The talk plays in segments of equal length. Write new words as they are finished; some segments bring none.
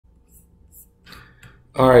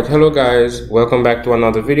Alright, hello guys, welcome back to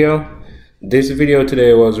another video. This video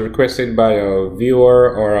today was requested by a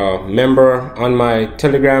viewer or a member on my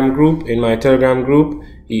Telegram group. In my Telegram group,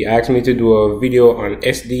 he asked me to do a video on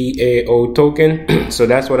SDAO token. So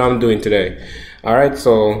that's what I'm doing today. Alright,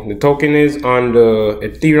 so the token is on the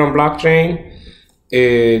Ethereum blockchain.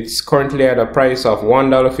 It's currently at a price of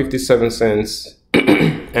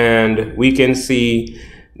 $1.57. And we can see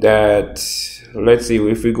that, let's see,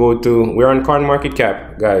 if we go to, we're on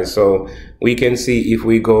CoinMarketCap, guys, so we can see if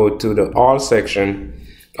we go to the all section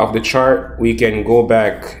of the chart, we can go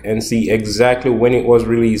back and see exactly when it was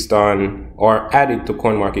released on or added to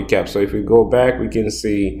CoinMarketCap. So if we go back, we can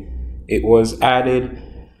see it was added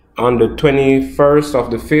on the 21st of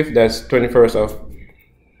the 5th, that's 21st of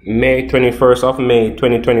May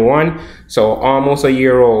 2021. So almost a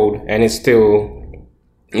year old, and it's still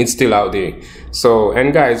out there. So,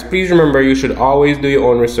 and guys, please remember, you should always do your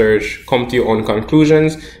own research, come to your own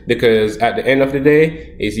conclusions, because at the end of the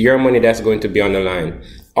day, it's your money that's going to be on the line.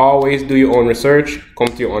 Always do your own research, come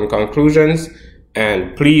to your own conclusions,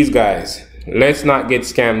 and please guys, let's not get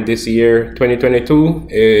scammed this year. 2022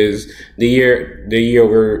 is the year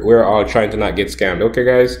we're all trying to not get scammed. Okay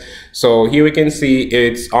guys, so here we can see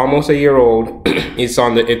it's almost a year old. It's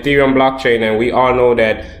on the Ethereum blockchain, and we all know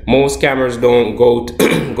that most scammers don't go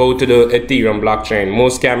to the Ethereum blockchain.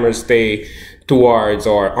 Most scammers stay towards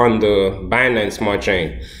or on the Binance Smart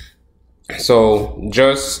Chain. So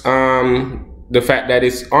just the fact that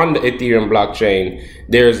it's on the Ethereum blockchain,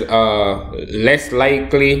 there's less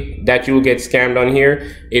likely that you'll get scammed on here.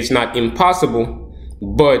 It's not impossible,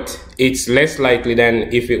 but it's less likely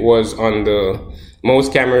than if it was on the,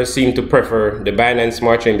 most scammers seem to prefer the Binance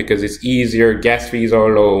Smart Chain because it's easier, gas fees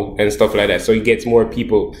are low and stuff like that, so it gets more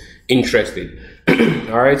people interested.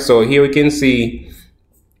 All right, so here we can see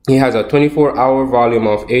he has a 24-hour volume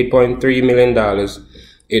of $8.3 million.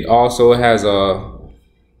 It also has a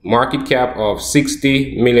market cap of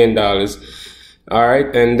 $60 million. All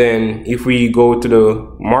right, and then if we go to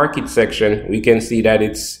the market section, we can see that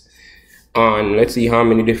it's on, let's see how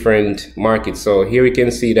many different markets. So here we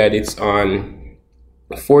can see that it's on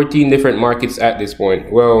 14 different markets at this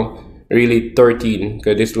point. Well, really 13,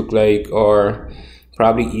 because this look like, or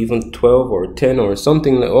probably even 12 or 10 or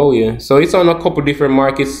something. Oh yeah, so it's on a couple different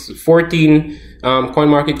markets. 14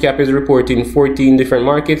 CoinMarketCap is reporting 14 different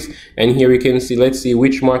markets, and here we can see, let's see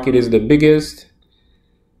which market is the biggest.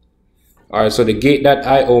 All right, so the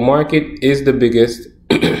Gate.io market is the biggest.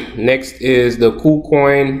 Next is the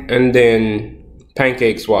KuCoin, and then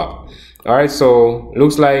PancakeSwap. All right, so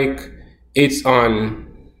looks like it's on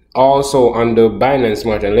also on the Binance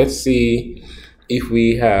Smart Chain. Let's see if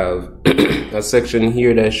we have a section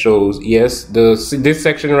here that shows, yes, this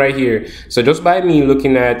section right here. So just by me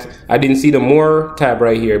looking at, I didn't see the more tab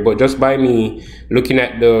right here, but just by me looking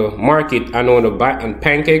at the market, I know the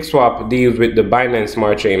PancakeSwap deals with the Binance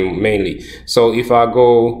Smart Chain mainly. So if I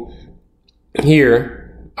go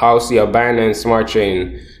here, I'll see a Binance Smart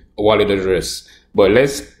Chain wallet address. But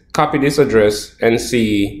let's copy this address and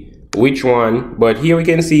see which one. But here we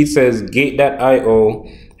can see it says Gate.io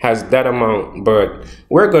has that amount, but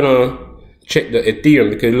we're gonna check the Ethereum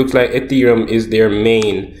because it looks like Ethereum is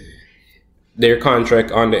their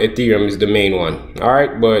contract on the Ethereum is the main one. All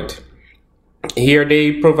right, but here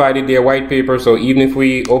they provided their white paper, so even if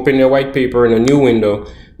we open their white paper in a new window,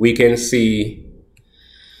 we can see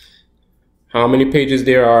how many pages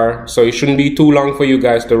there are. So it shouldn't be too long for you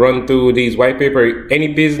guys to run through these white paper. Any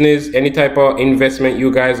business, any type of investment you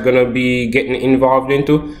guys gonna be getting involved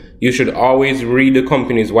into, you should always read the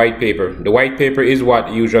company's white paper. The white paper is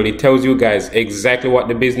what usually tells you guys exactly what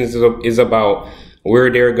the business is about, where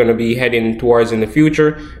they're gonna be heading towards in the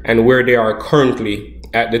future, and where they are currently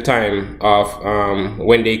at the time of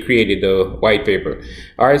when they created the white paper.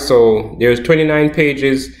 All right, so there's 29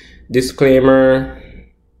 pages, disclaimer,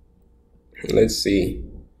 let's see,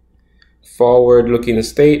 forward-looking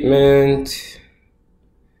statement,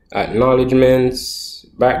 acknowledgements,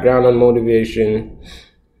 background and motivation,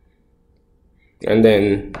 and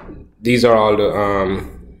then these are all the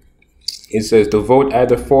it says to vote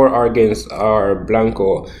either for or against our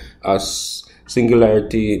blanco as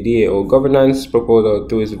SingularityDAO governance proposal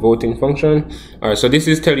to its voting function. All right, so this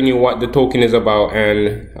is telling you what the token is about,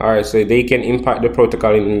 and all right, so they can impact the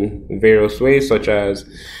protocol in various ways, such as,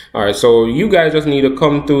 all right, so you guys just need to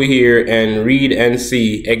come through here and read and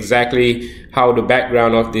see exactly how the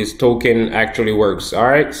background of this token actually works. All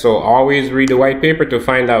right, so always read the white paper to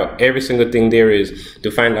find out every single thing there is to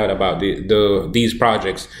find out about these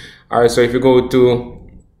projects. All right, so if you go to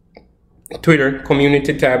Twitter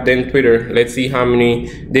community tab, then Twitter. Let's see how many.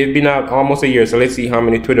 They've been out almost a year, so let's see how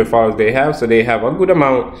many Twitter followers they have. So they have a good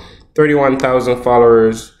amount, 31,000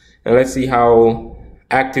 followers, and let's see how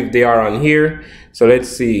active they are on here. So let's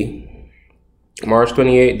see. March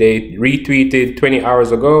 28th, they retweeted 20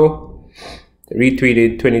 hours ago,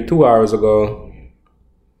 retweeted 22 hours ago,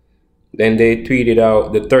 then they tweeted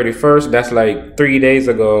out the 31st, that's like 3 days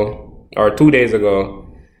ago, or 2 days ago,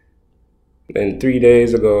 then 3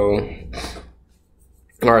 days ago.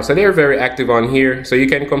 All right, so they're very active on here. So you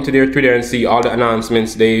can come to their Twitter and see all the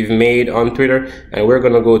announcements they've made on Twitter. And we're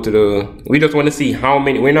gonna go to the, we just wanna see how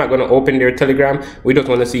many, we're not gonna open their Telegram. We just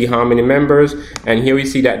wanna see how many members. And here we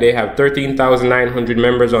see that they have 13,900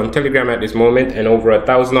 members on Telegram at this moment and over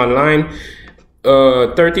 1,000 online.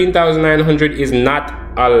 13,900 is not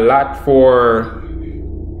a lot for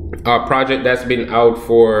a project that's been out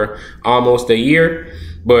for almost a year.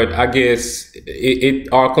 But I guess it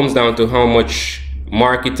all comes down to how much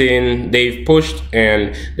marketing they've pushed,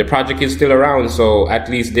 and the project is still around, so at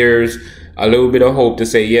least there's a little bit of hope to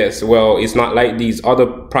say, yes, well, it's not like these other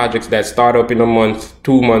projects that start up in a month,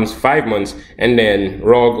 2 months, 5 months, and then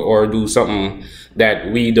rogue or do something that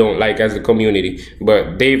we don't like as a community.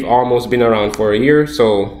 But they've almost been around for a year,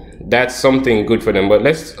 so that's something good for them. But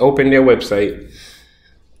let's open their website.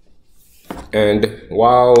 And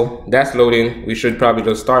while that's loading, we should probably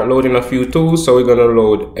just start loading a few tools. So we're gonna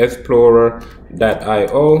load explorer.io.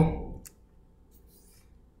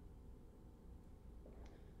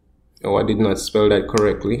 Oh, I did not spell that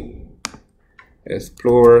correctly.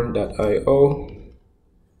 Explorer.io.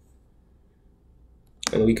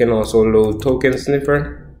 And we can also load token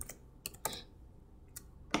sniffer.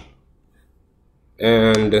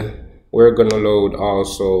 And we're gonna load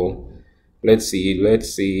also, let's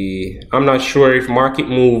see. I'm not sure if market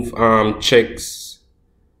move checks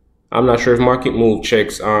Ethereum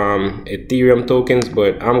tokens,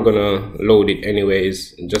 but I'm gonna load it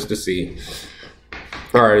anyways just to see.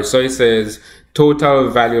 All right, so it says total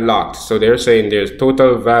value locked. So they're saying there's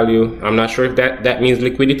total value. I'm not sure if that means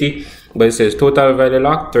liquidity, but it says total value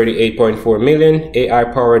locked 38.4 million. AI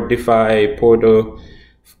powered DeFi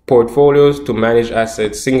portfolios to manage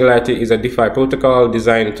assets. Singularity is a DeFi protocol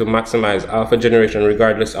designed to maximize alpha generation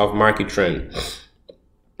regardless of market trend.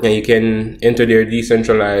 And you can enter their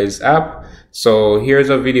decentralized app. So here's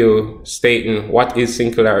a video stating what is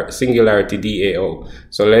SingularityDAO.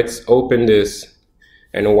 So let's open this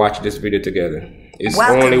and watch this video together. It's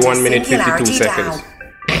only 1 minute 52 seconds.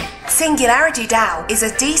 SingularityDAO is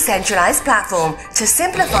a decentralized platform to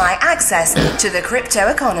simplify access to the crypto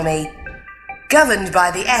economy. Governed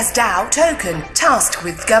by the SDAO token, tasked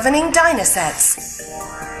with governing dynasets.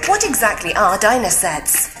 What exactly are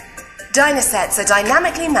dynasets? Dynasets are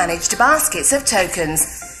dynamically managed baskets of tokens,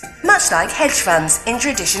 much like hedge funds in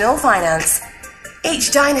traditional finance.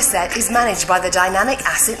 Each dynaset is managed by the dynamic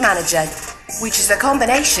asset manager, which is a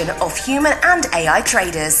combination of human and AI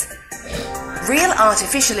traders. Real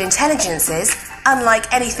artificial intelligences,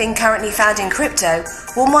 unlike anything currently found in crypto,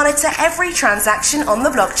 will monitor every transaction on the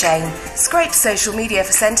blockchain, scrape social media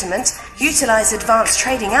for sentiment, utilize advanced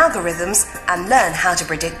trading algorithms, and learn how to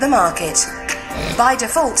predict the market. By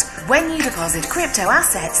default, when you deposit crypto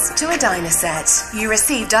assets to a dynaset, you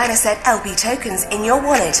receive dynaset LP tokens in your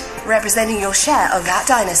wallet, representing your share of that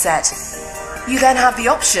dynaset. You then have the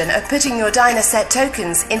option of putting your dynaset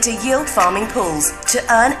tokens into yield farming pools to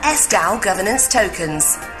earn SDAO governance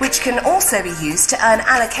tokens, which can also be used to earn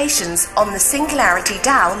allocations on the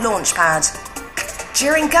SingularityDAO launchpad.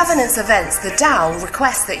 During governance events, the DAO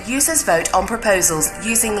requests that users vote on proposals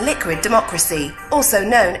using liquid democracy, also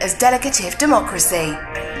known as delegative democracy.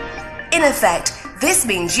 In effect, this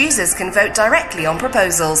means users can vote directly on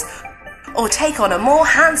proposals, or take on a more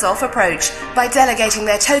hands-off approach by delegating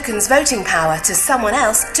their tokens' voting power to someone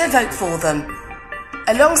else to vote for them.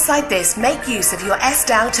 Alongside this, make use of your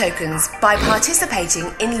SDAO tokens by participating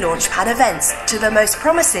in launchpad events to the most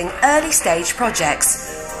promising early-stage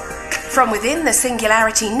projects from within the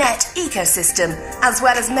Singularity Net ecosystem, as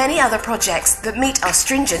well as many other projects that meet our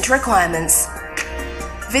stringent requirements.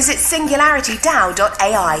 Visit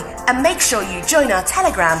SingularityDAO.ai and make sure you join our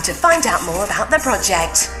Telegram to find out more about the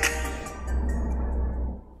project.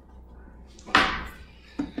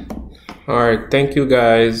 Alright, thank you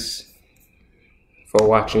guys for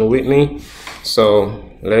watching with me. So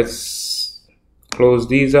let's close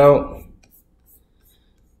these out.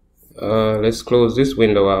 Let's close this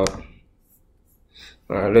window out.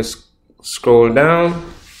 Alright, let's scroll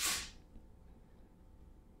down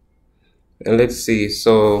and let's see.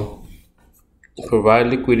 So provide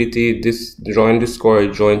liquidity, this join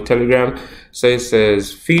Discord, join Telegram. So it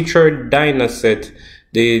says featured dynaset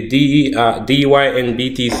The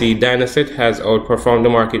DYNBTC Dynaset has outperformed the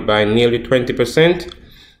market by nearly 20%.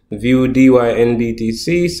 View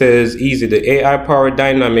DYNBTC says easy. The AI-powered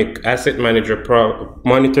dynamic asset manager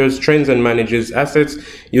monitors trends and manages assets.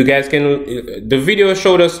 You guys can, the video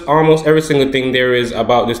showed us almost every single thing there is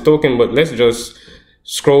about this token, but let's just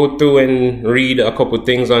scroll through and read a couple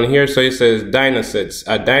things on here. So it says Dynasets.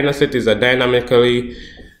 A Dynaset is a dynamically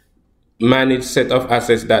managed set of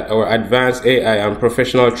assets that our advanced AI and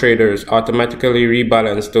professional traders automatically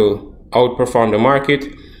rebalance to outperform the market.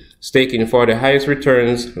 Staking for the highest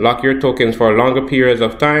returns. Lock your tokens for longer periods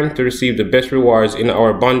of time to receive the best rewards in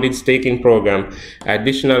our bonded staking program.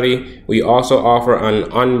 Additionally, we also offer an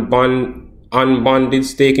unbonded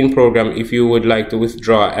staking program if you would like to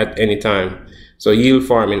withdraw at any time. So yield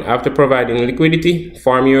farming. After providing liquidity,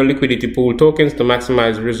 farm your liquidity pool tokens to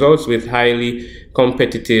maximize results with highly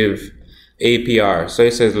competitive APR. So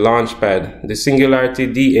it says Launchpad. The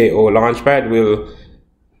SingularityDAO Launchpad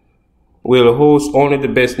will host only the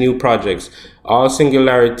best new projects. All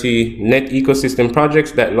Singularity Net ecosystem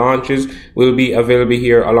projects that launches will be available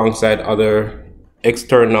here alongside other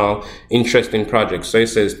external interesting projects. So it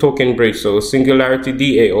says Token Bridge. So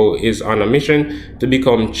SingularityDAO is on a mission to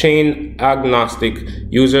become chain agnostic.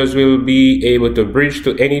 Users will be able to bridge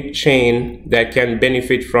to any chain that can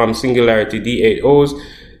benefit from SingularityDAO's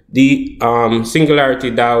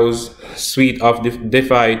SingularityDAO's suite of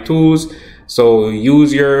DeFi tools. So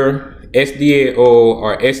use your SDAO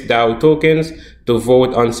or SDAO tokens to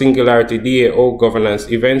vote on SingularityDAO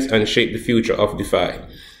governance events and shape the future of DeFi.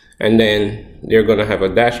 And then they're going to have a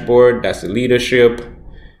dashboard. That's the leadership.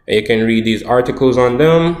 And you can read these articles on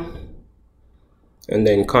them. And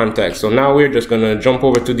then contact. So now we're just going to jump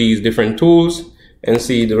over to these different tools and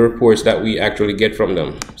see the reports that we actually get from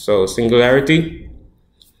them. So Singularity.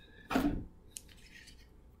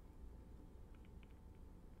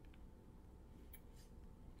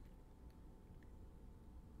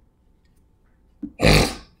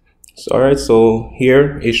 So, all right, so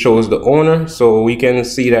here it shows the owner. So we can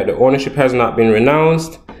see that the ownership has not been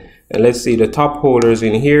renounced. And let's see the top holders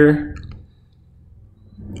in here.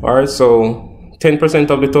 All right, so 10%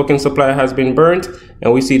 of the token supply has been burnt.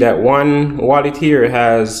 And we see that one wallet here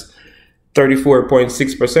has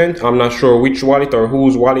 34.6%. I'm not sure which wallet or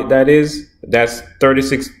whose wallet that is. That's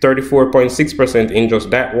 34.6% in just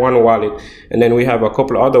that one wallet. And then we have a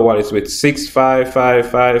couple of other wallets with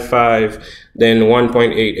 65555, then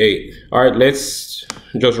 1.88. All right, let's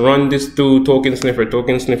just run this to Token Sniffer.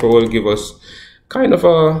 Token Sniffer will give us kind of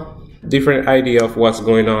a different idea of what's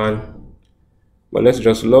going on. But let's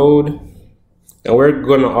just load. And we're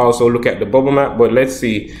going to also look at the bubble map, but let's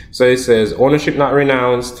see. So it says ownership not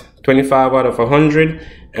renounced, 25 out of 100,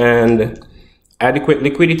 and adequate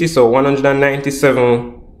liquidity. So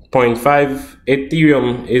 197.5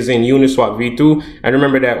 Ethereum is in Uniswap V2. And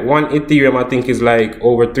remember that one Ethereum, I think, is like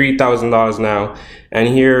over $3,000 now. And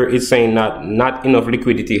here it's saying not enough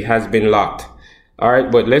liquidity has been locked. All right,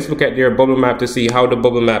 but let's look at their bubble map to see how the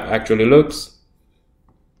bubble map actually looks.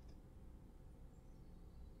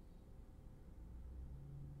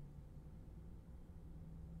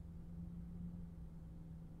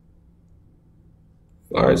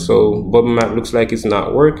 All right, so bubble map looks like it's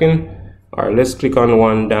not working. All right, let's click on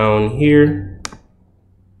one down here.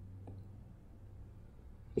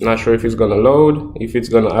 Not sure if it's gonna load, if it's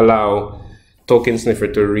gonna allow Token Sniffer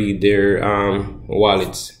to read their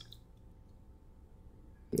wallets.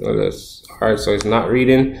 All right, so it's not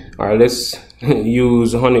reading. All right, let's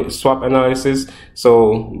use swap analysis.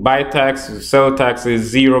 So buy tax, sell tax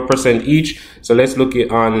is 0% each. So let's look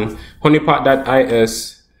at on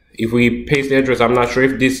honeypot.is. If we paste the address, I'm not sure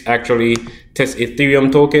if this actually tests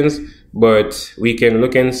Ethereum tokens, but we can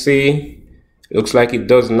look and see. Looks like it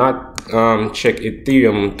does not check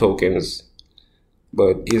Ethereum tokens.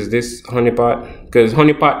 But is this honeypot? Because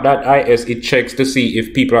honeypot.is, it checks to see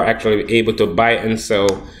if people are actually able to buy and sell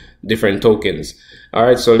different tokens. All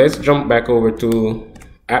right, so let's jump back over to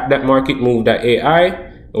app.marketmove.ai,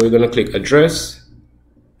 and we're going to click address.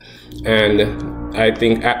 And I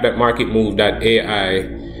think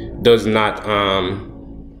app.marketmove.ai does not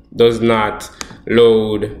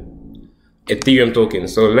load Ethereum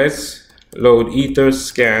tokens. So let's load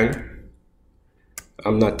Etherscan.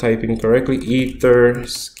 I'm not typing correctly.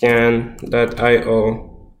 Etherscan.io.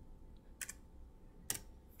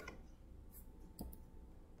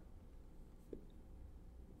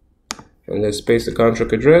 And let's paste the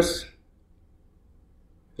contract address.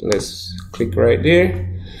 Let's click right there.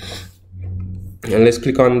 And let's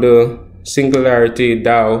click on the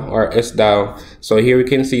SingularityDAO or SDAO. So here we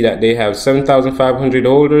can see that they have 7,500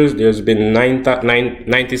 holders. There's been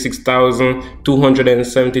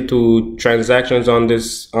 96,272 transactions on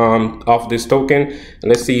this of this token.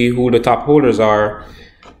 Let's see who the top holders are.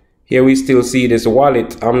 Here we still see this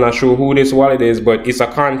wallet. I'm not sure who this wallet is, but it's a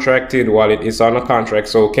contracted wallet. It's on a contract,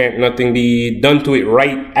 so can't nothing be done to it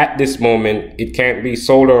right at this moment. It can't be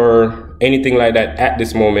sold or anything like that at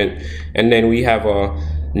this moment. And then we have a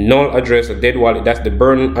null address, a dead wallet. That's the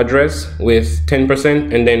burn address with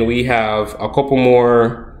 10%. And then we have a couple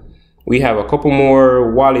more. We have a couple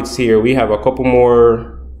more wallets here. We have a couple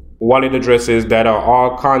more wallet addresses that are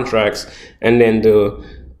all contracts. And then the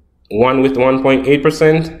one with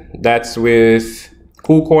 1.8%, that's with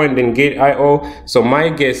KuCoin, then Gate.io. So my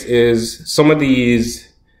guess is some of these,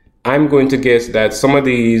 I'm going to guess that some of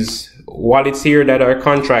these wallets here that are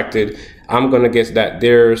contracted, I'm going to guess that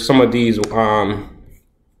there's some of these,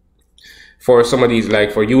 for some of these,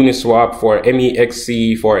 like for Uniswap, for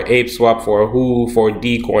MEXC, for ApeSwap, for Who, for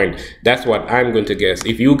Dcoin. That's what I'm going to guess.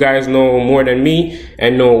 If you guys know more than me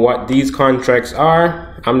and know what these contracts are,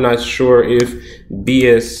 I'm not sure if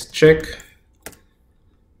BS Check.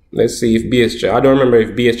 Let's see if BS Check. I don't remember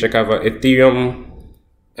if BS Check have an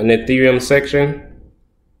Ethereum section.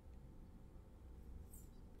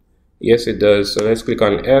 Yes, it does. So let's click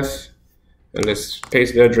on F and let's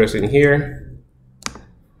paste the address in here.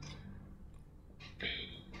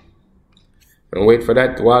 And wait for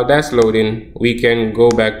that. While that's loading, we can go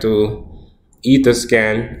back to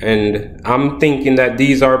Etherscan, and I'm thinking that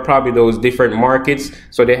these are probably those different markets,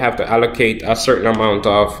 so they have to allocate a certain amount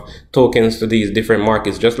of tokens to these different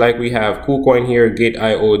markets, just like we have KuCoin here,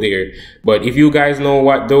 Gate.io there. But if you guys know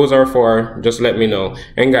what those are for, just let me know.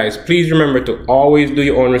 And guys, please remember to always do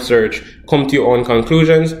your own research, come to your own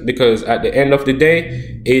conclusions, because at the end of the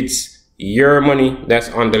day, it's your money that's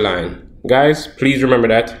on the line. Guys, please remember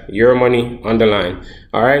that, your money on the line.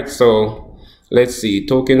 All right, so let's see,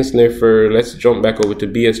 token sniffer. Let's jump back over to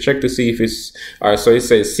BS Check to see if it's all right. So it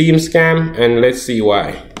says seem scam, and let's see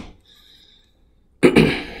why.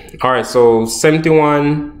 All right, so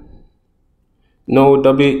 71 no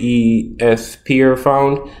WES peer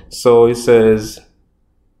found. So it says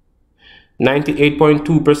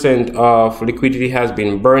 98.2% of liquidity has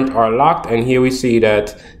been burnt or locked, and here we see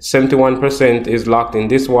that 71% is locked in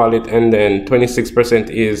this wallet, and then 26%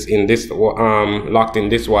 is in this locked in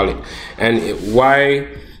this wallet. And why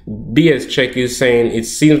BS Check is saying it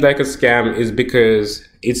seems like a scam is because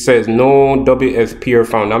it says no WS peer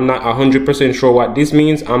found. I'm not 100% sure what this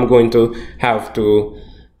means. I'm going to have to,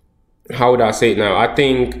 how would I say it now? I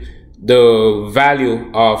think the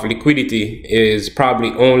value of liquidity is probably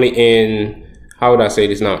only in, how would I say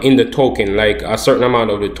this now, in the token. Like a certain amount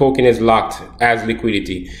of the token is locked as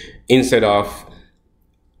liquidity instead of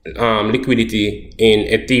liquidity in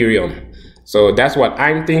Ethereum. So that's what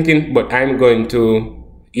I'm thinking, but I'm going to,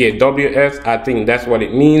 yeah, WS, I think that's what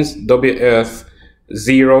it means. WS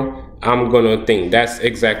 0, I'm gonna think that's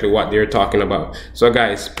exactly what they're talking about. So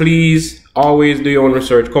guys, please always do your own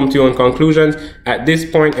research, come to your own conclusions at this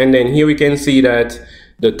point. And then here we can see that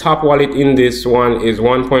the top wallet in this one is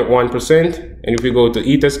 1.1%, and if we go to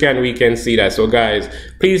Etherscan, we can see that. So guys,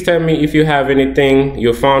 please tell me if you have anything,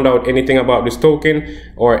 you found out anything about this token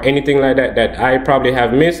or anything like that that I probably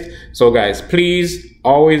have missed. So guys, please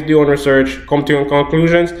always do your own research, come to your own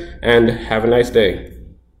conclusions, and have a nice day.